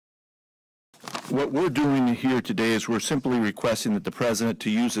What we're doing here today is we're simply requesting that the President to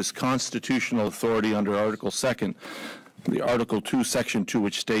use his constitutional authority under Article 2, the Article 2, Section 2,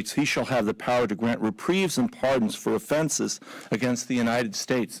 which states, he shall have the power to grant reprieves and pardons for offenses against the United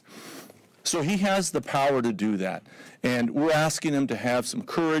States. So he has the power to do that. And we're asking him to have some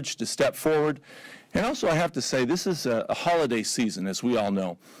courage to step forward. And also, I have to say, this is a holiday season, as we all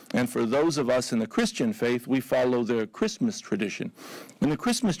know. And for those of us in the Christian faith, we follow the Christmas tradition. And the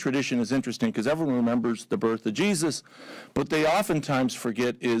Christmas tradition is interesting because everyone remembers the birth of Jesus. What they oftentimes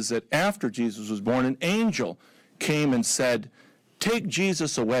forget is that after Jesus was born, an angel came and said, take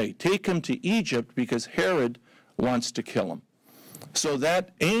Jesus away. Take him to Egypt because Herod wants to kill him. So that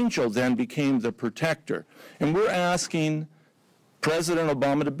angel then became the protector. And we're asking President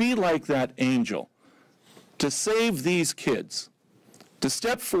Obama to be like that angel, to save these kids, to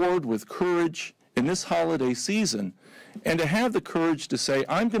step forward with courage in this holiday season, and to have the courage to say,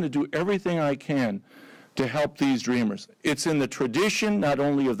 I'm going to do everything I can to help these dreamers. It's in the tradition, not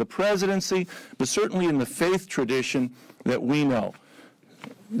only of the presidency, but certainly in the faith tradition that we know.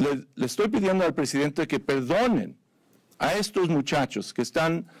 Le estoy pidiendo al presidente que perdonen a estos muchachos que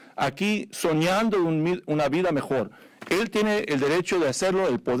están aquí soñando una vida mejor. Él tiene el derecho de hacerlo,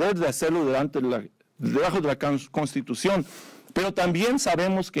 el poder de hacerlo debajo de la Constitución, pero también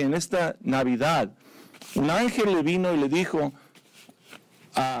sabemos que en esta Navidad un ángel le vino y le dijo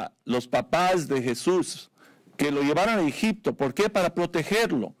a los papás de Jesús que lo llevaran a Egipto. ¿Por qué? Para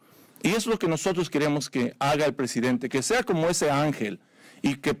protegerlo. Y es lo que nosotros queremos que haga el presidente, que sea como ese ángel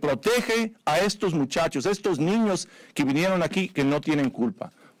y que protege a estos muchachos, a estos niños que vinieron aquí que no tienen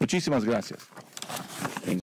culpa. Muchísimas gracias.